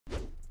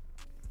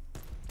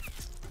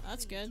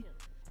That's good.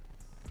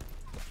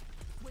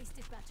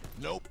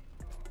 Nope.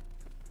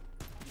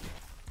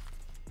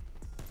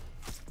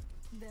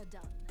 They're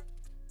done.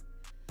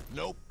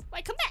 Nope.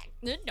 Wait, come back!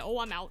 No,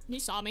 I'm out. He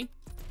saw me.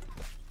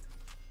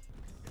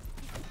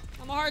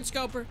 I'm a hard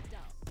scoper.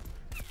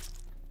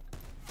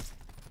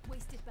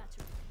 Wasted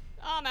battery.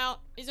 I'm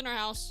out. He's in our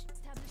house.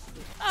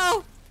 Establish.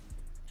 Oh!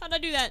 How'd I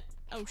do that?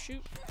 Oh,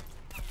 shoot.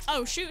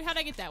 Oh, shoot. How'd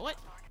I get that? What?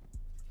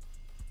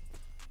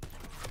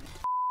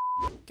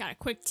 Got a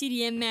quick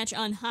TDM match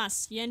on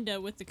Hacienda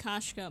with the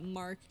KOSHKA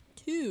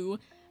MKII.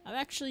 I've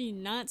actually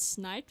not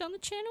sniped on the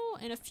channel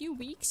in a few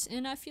weeks,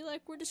 and I feel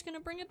like we're just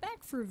gonna bring it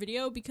back for a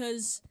video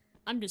because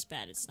I'm just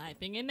bad at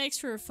sniping. It makes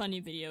for a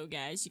funny video,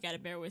 guys. You gotta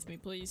bear with me,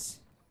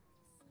 please.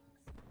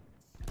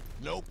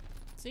 Nope.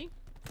 See?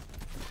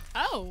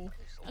 Oh!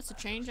 That's a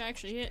change. I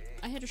actually hit.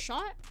 I hit a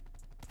shot?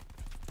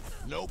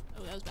 Nope.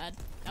 Oh, that was bad.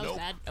 That was Nope.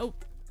 bad. Oh.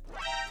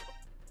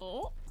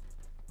 Oh.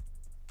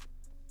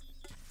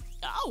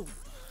 Oh!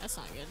 That's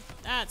not good.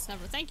 That's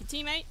never. Thank you,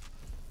 teammate.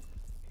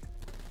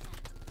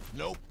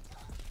 Nope.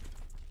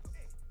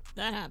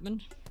 That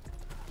happened.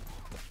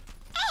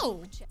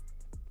 Oh!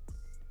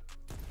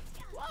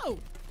 Whoa!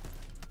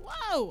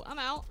 Whoa! I'm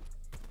out.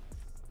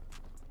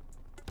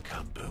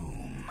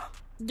 Kaboom.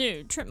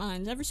 Dude, trip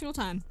mines every single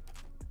time.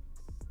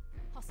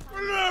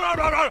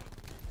 Hostile.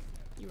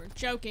 You were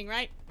joking,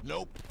 right?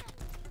 Nope.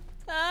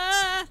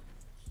 Ah!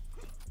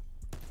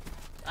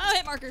 Oh,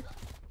 hit marker.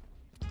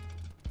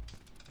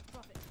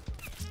 Profit.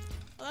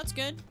 Well, that's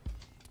good.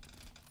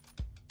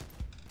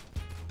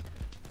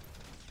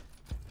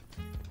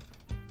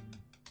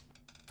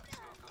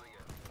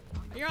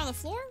 You're on the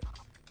floor?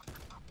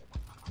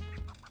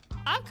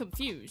 I'm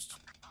confused.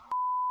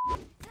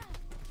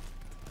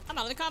 I'm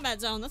out of the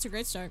combat zone. That's a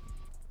great start.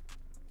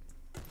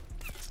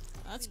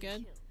 That's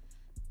good.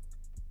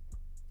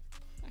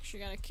 Actually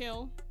got a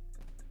kill.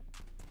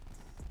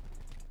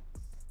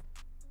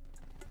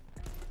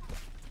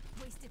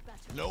 Wasted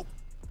battery. Nope.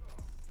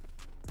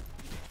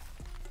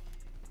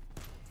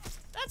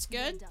 That's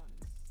They're good. done.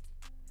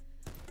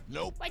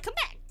 Nope. Wait, come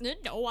back!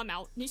 No, I'm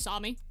out. He saw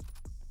me.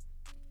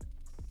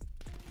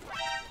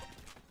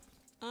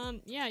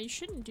 Yeah, you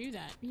shouldn't do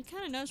that. He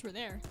kind of knows we're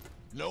there.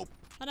 Nope.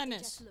 How'd I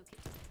miss? Just located.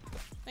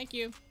 Thank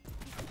you.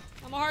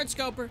 I'm a hard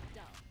scoper.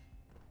 Down.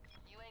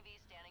 UAV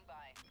standing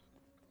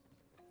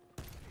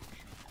by.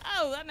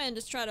 Oh, that man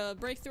just tried to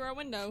break through our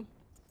window.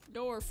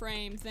 Door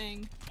frame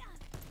thing.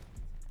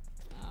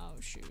 Oh,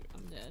 shoot.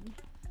 I'm dead.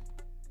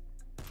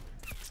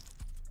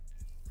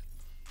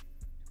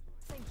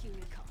 Thank you,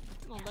 Recon.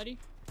 Come on, buddy.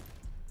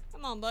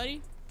 Come on,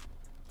 buddy.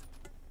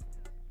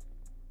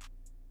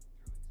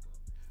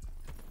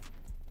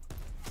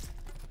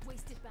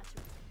 Wasted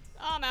battery.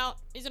 I'm out.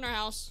 He's in our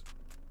house.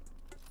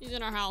 He's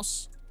in our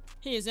house.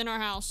 He is in our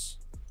house.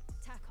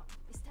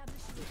 TACOM.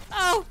 Establish.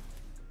 Oh!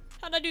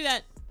 How'd I do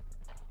that?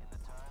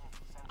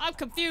 I'm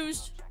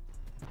confused.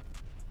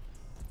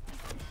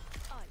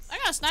 Ice. I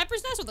got a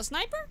sniper's nest with a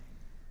sniper?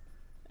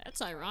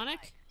 That's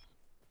ironic.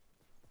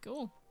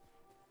 Cool.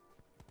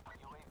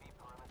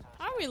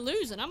 How are we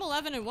losing? I'm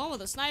 11-1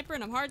 with a sniper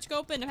and I'm hard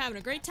scoping and I'm having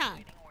a great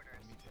time.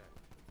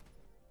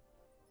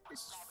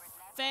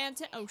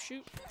 Fantastic. Oh,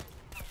 shoot.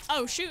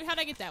 Oh, shoot. How'd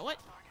I get that? What?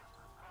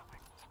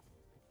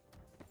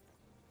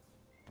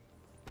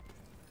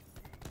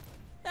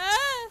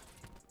 Ah!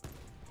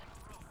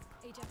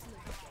 Ajax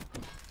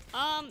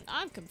located.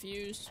 I'm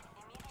confused.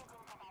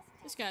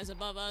 This guy's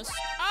above us.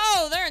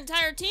 Oh, their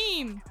entire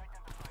team!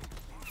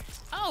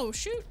 Oh,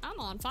 shoot. I'm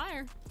on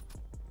fire.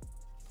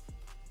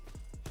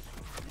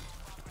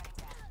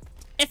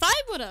 If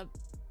I would've...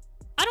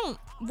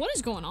 What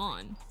is going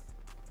on?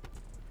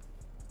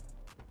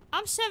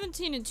 I'm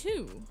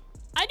 17-2.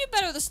 I do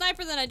better with a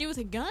sniper than I do with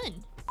a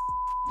gun.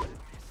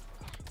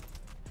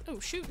 Oh,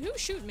 shoot. Who's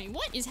shooting me?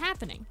 What is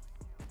happening?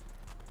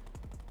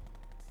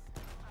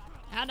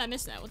 How'd I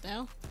miss that? What the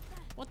hell?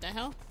 What the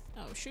hell?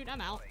 Oh, shoot.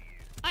 I'm out.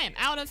 I am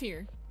out of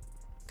here.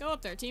 Go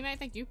up there, teammate.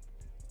 Thank you.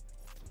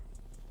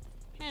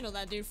 Handle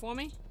that dude for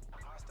me.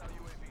 Hostile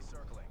UAV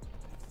circling.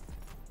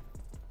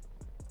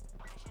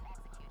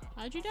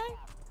 How'd you die?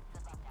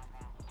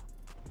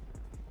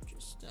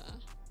 Just,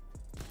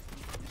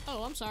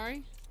 Oh, I'm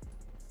sorry.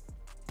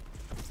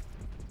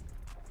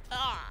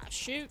 Ah,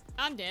 shoot.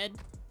 I'm dead.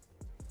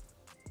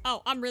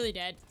 Oh, I'm really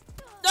dead.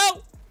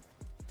 No!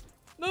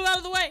 Move out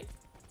of the way!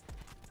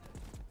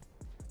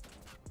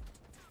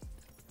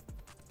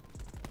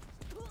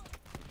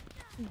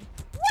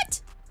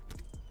 What?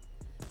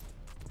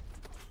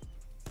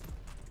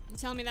 You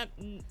telling me that...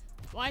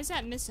 Why is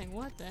that missing?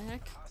 What the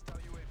heck? Hostile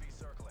UAV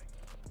circling.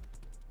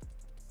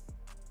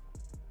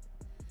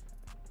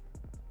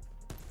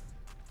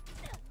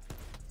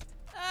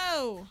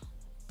 Oh!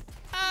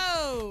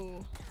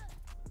 Oh!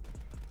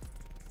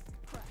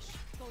 Crash.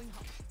 Going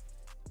home.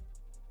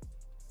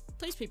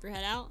 Please peep your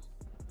head out.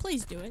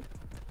 Please do it.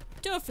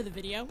 Do it for the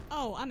video.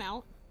 Oh, I'm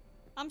out.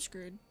 I'm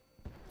screwed.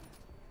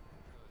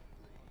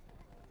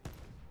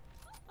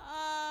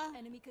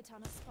 Enemy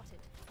katana spotted.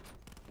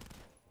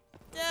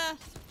 Yeah.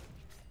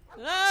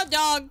 Oh,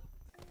 dog.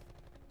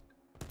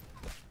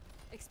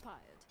 Expired.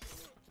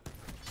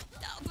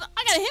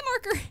 I got a hit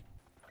marker!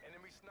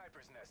 Enemy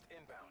sniper's nest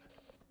inbound.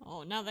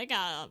 Oh, now they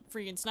got a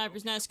freaking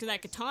sniper's nest because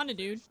that katana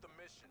dude. The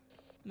mission.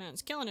 Man,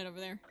 it's killing it over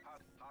there.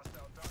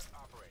 Hostile dart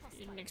operating.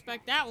 Didn't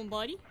expect that one,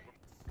 buddy.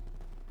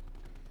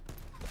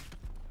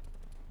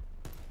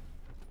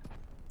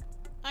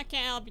 I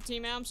can't help you,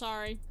 teammate. I'm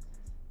sorry.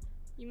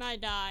 You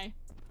might die.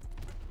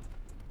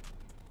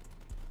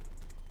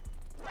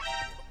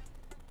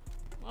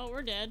 Well,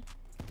 we're dead.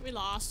 We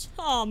lost.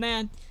 Oh,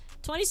 man.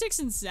 26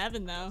 and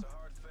 7, though. It's a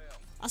hard fail.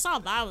 I saw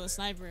that with a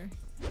sniper.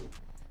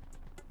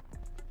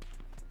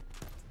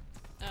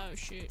 Oh,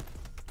 shoot.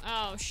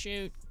 Oh,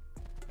 shoot.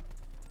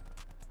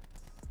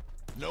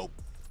 Nope.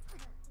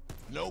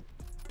 Nope.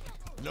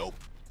 Nope.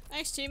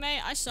 Thanks,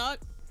 teammate. I suck.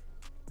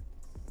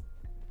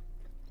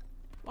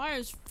 Why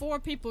is 4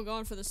 people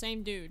going for the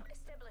same dude?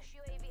 Establish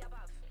UAV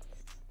above.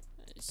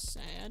 That is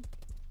sad.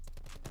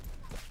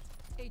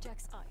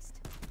 Ajax iced.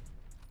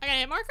 I got a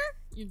hit marker?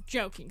 You're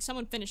joking.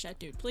 Someone finish that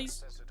dude, please.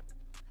 Sensor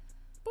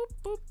Boop,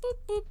 boop, boop,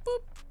 boop,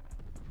 boop.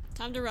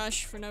 Time to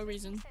rush for no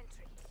reason.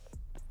 Sentry.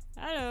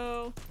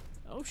 Hello.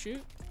 Oh,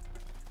 shoot.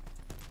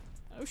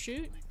 Oh,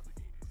 shoot.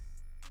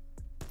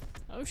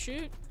 Oh,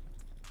 shoot.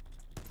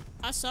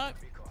 I suck.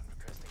 recon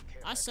requesting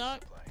care I package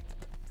suck. supply.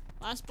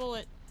 Last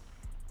bullet.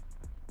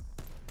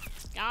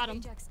 Got him.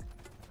 Ajax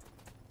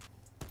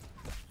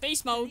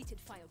Beast mode. deleted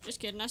file. Just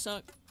kidding, I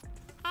suck.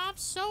 I'm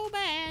so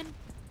bad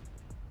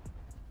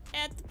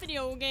at the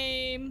video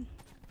game.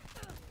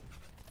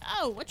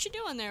 Oh, what you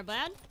doing there,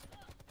 bud?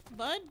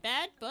 Bud?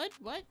 Bad? Bud?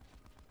 What?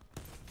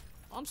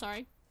 Oh, I'm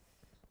sorry.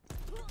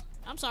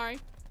 I'm sorry.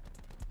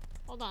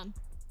 Hold on.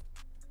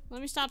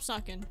 Let me stop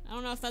sucking. I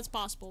don't know if that's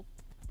possible.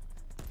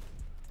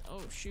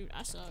 Oh, shoot,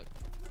 I suck.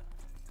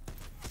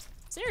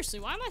 Seriously,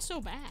 why am I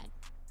so bad?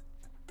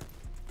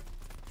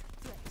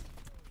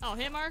 Oh,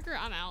 hit marker?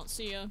 I'm out.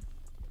 See ya.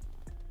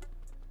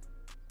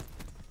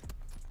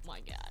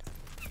 My god.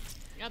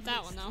 Got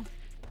that one though.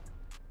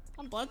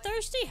 I'm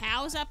bloodthirsty?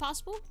 How is that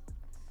possible?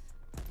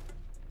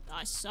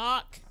 I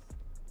suck.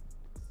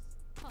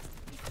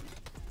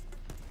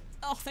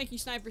 Oh, thank you,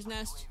 Sniper's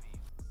Nest.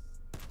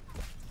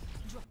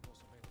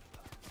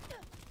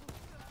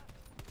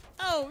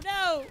 Oh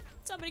no!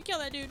 Somebody kill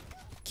that dude.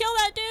 Kill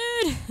that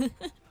dude!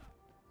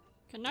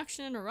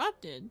 Connection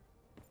interrupted.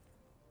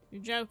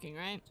 You're joking,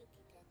 right?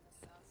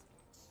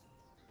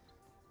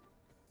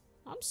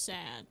 I'm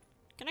sad.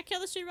 Can I kill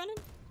this dude running?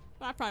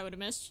 Well, I probably would have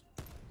missed.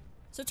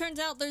 So it turns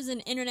out there's an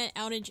internet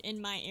outage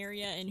in my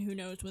area, and who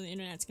knows when the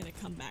internet's gonna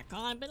come back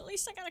on, but at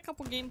least I got a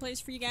couple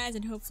gameplays for you guys,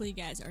 and hopefully you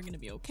guys are gonna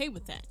be okay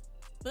with that.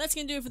 But that's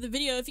gonna do it for the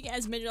video. If you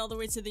guys made it all the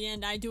way to the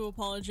end, I do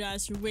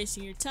apologize for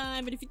wasting your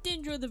time, but if you did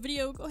enjoy the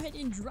video, go ahead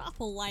and drop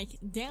a like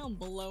down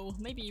below,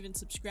 maybe even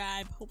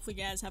subscribe. Hopefully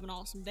you guys have an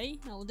awesome day,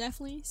 and I will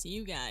definitely see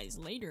you guys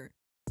later.